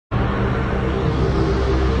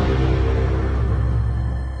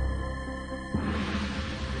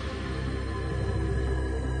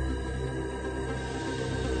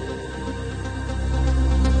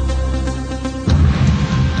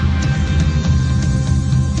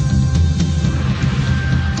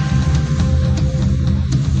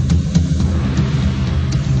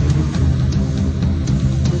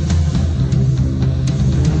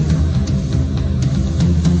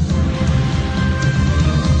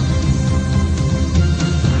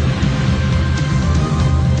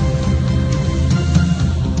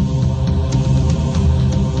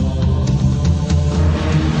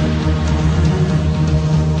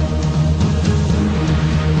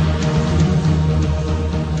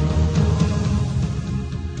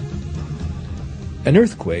An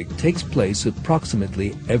earthquake takes place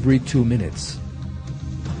approximately every 2 minutes.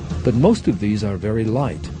 But most of these are very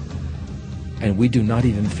light, and we do not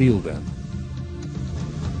even feel them.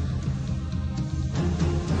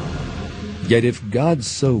 Yet if God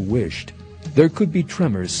so wished, there could be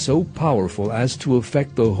tremors so powerful as to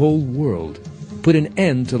affect the whole world, put an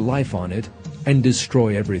end to life on it, and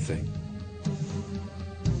destroy everything.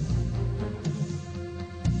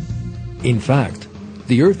 In fact,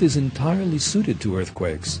 the Earth is entirely suited to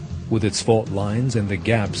earthquakes, with its fault lines and the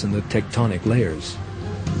gaps in the tectonic layers.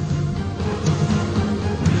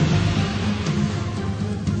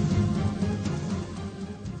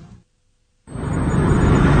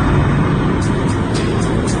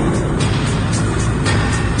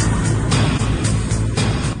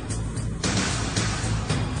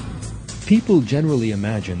 People generally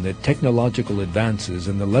imagine that technological advances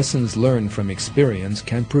and the lessons learned from experience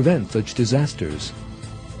can prevent such disasters,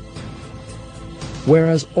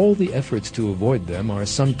 whereas all the efforts to avoid them are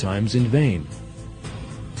sometimes in vain.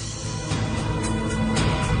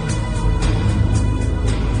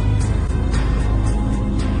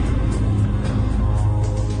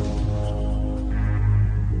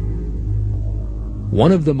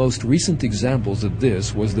 One of the most recent examples of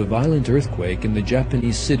this was the violent earthquake in the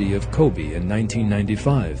Japanese city of Kobe in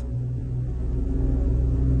 1995.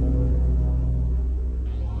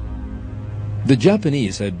 The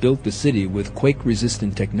Japanese had built the city with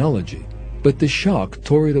quake-resistant technology, but the shock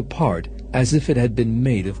tore it apart as if it had been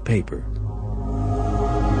made of paper.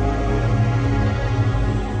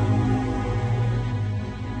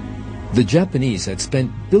 The Japanese had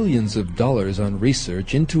spent billions of dollars on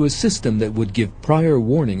research into a system that would give prior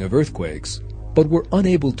warning of earthquakes, but were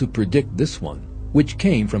unable to predict this one, which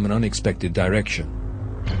came from an unexpected direction.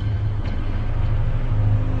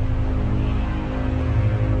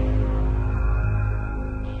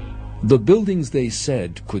 The buildings they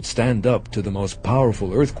said could stand up to the most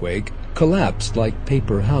powerful earthquake collapsed like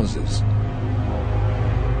paper houses.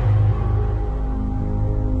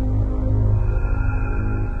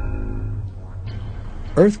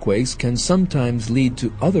 Earthquakes can sometimes lead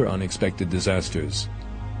to other unexpected disasters.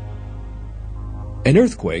 An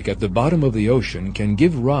earthquake at the bottom of the ocean can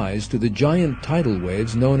give rise to the giant tidal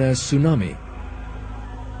waves known as tsunami.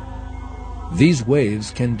 These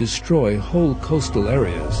waves can destroy whole coastal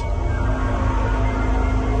areas.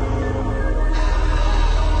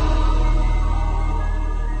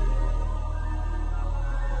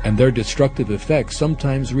 And their destructive effects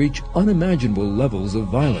sometimes reach unimaginable levels of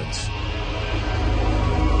violence.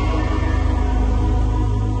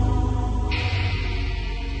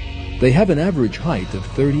 They have an average height of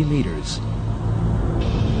 30 meters,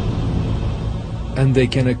 and they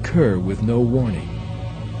can occur with no warning.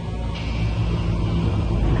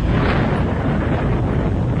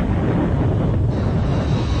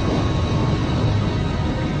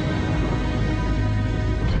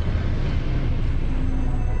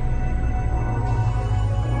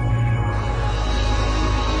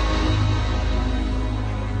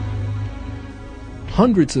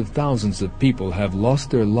 Hundreds of thousands of people have lost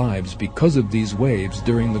their lives because of these waves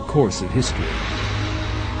during the course of history.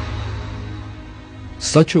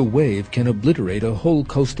 Such a wave can obliterate a whole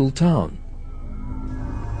coastal town.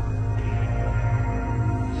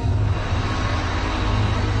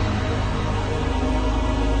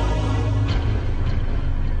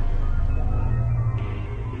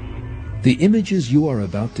 The images you are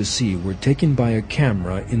about to see were taken by a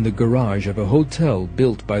camera in the garage of a hotel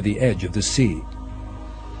built by the edge of the sea.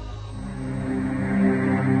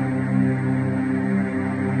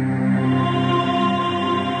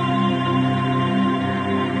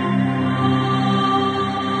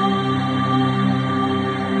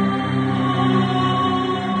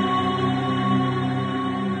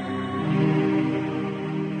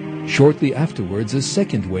 Shortly afterwards, a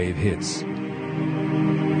second wave hits.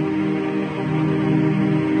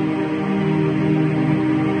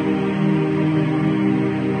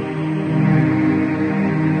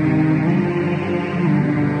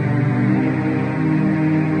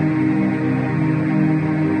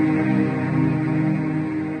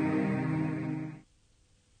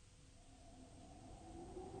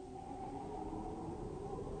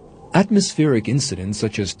 Atmospheric incidents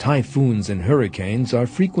such as typhoons and hurricanes are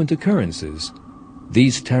frequent occurrences.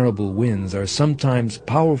 These terrible winds are sometimes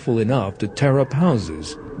powerful enough to tear up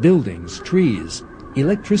houses, buildings, trees,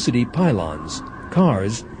 electricity pylons,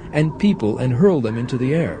 cars, and people and hurl them into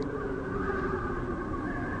the air.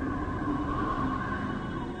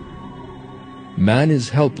 Man is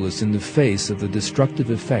helpless in the face of the destructive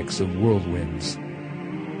effects of whirlwinds.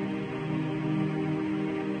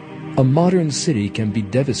 A modern city can be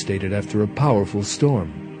devastated after a powerful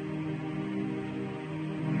storm.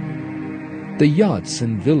 The yachts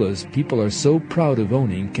and villas people are so proud of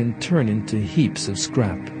owning can turn into heaps of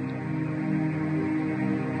scrap.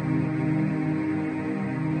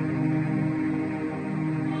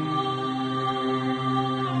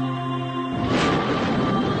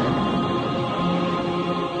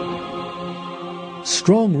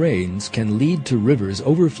 Strong rains can lead to rivers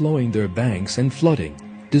overflowing their banks and flooding,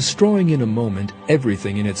 destroying in a moment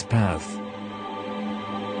everything in its path.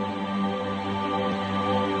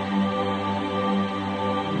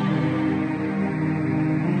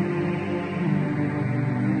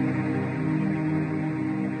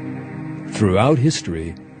 Throughout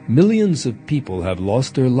history, millions of people have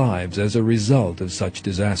lost their lives as a result of such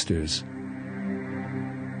disasters.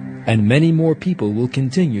 And many more people will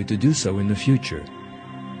continue to do so in the future.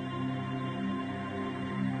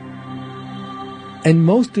 And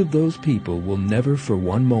most of those people will never for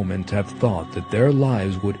one moment have thought that their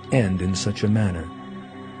lives would end in such a manner.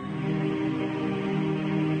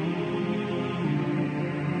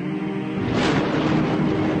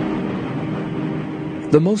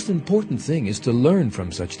 The most important thing is to learn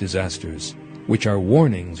from such disasters, which are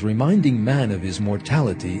warnings reminding man of his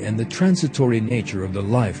mortality and the transitory nature of the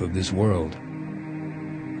life of this world.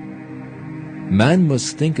 Man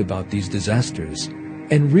must think about these disasters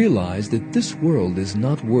and realize that this world is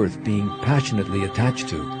not worth being passionately attached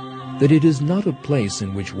to, that it is not a place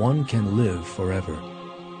in which one can live forever.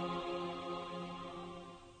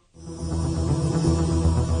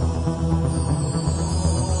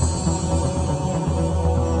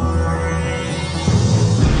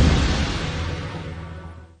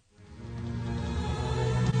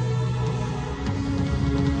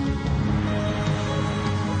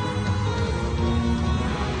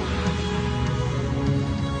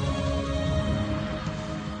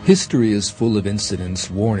 History is full of incidents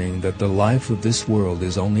warning that the life of this world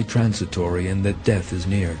is only transitory and that death is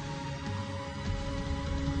near.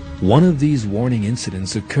 One of these warning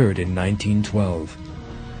incidents occurred in 1912,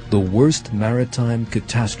 the worst maritime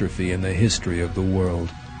catastrophe in the history of the world.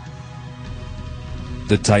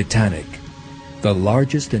 The Titanic, the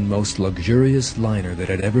largest and most luxurious liner that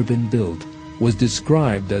had ever been built, was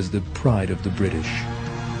described as the pride of the British.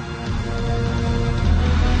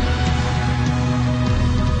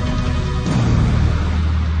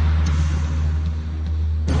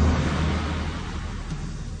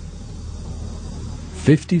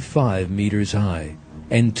 "55 meters high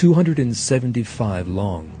and 275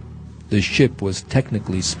 long, the ship was,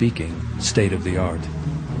 technically speaking, state-of-the-art.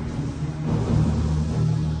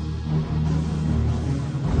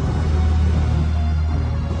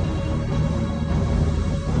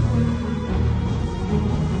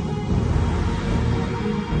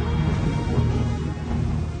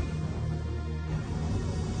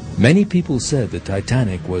 Many people said the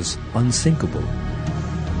Titanic was unsinkable.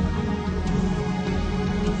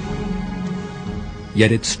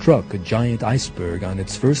 Yet it struck a giant iceberg on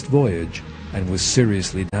its first voyage and was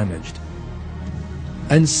seriously damaged,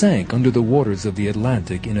 and sank under the waters of the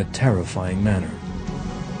Atlantic in a terrifying manner.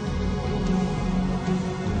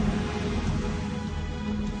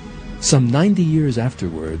 Some 90 years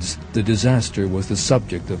afterwards, the disaster was the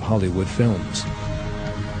subject of Hollywood films.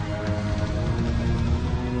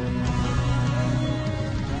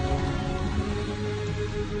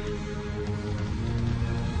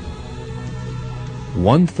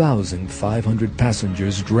 "1,500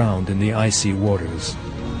 passengers drowned in the icy waters."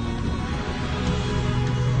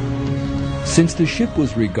 Since the ship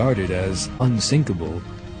was regarded as unsinkable,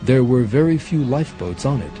 there were very few lifeboats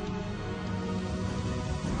on it.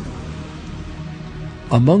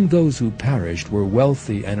 Among those who perished were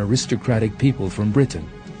wealthy and aristocratic people from Britain.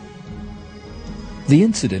 The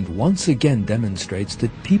incident once again demonstrates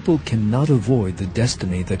that people cannot avoid the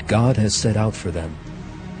destiny that God has set out for them.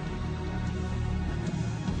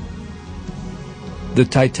 The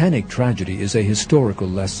Titanic tragedy is a historical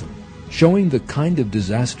lesson, showing the kind of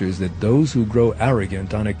disasters that those who grow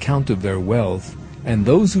arrogant on account of their wealth and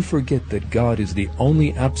those who forget that God is the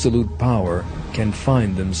only absolute power can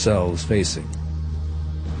find themselves facing.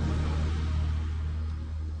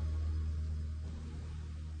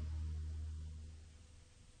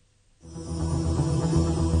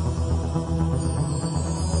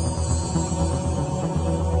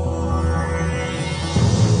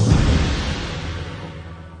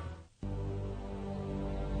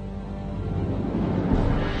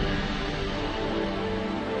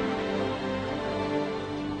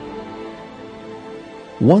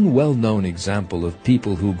 One well-known example of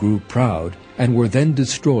people who grew proud and were then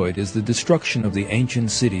destroyed is the destruction of the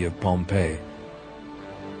ancient city of Pompeii.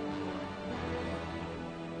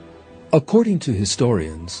 According to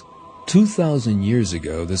historians, 2,000 years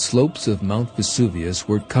ago the slopes of Mount Vesuvius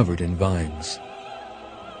were covered in vines.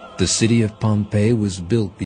 The city of Pompeii was built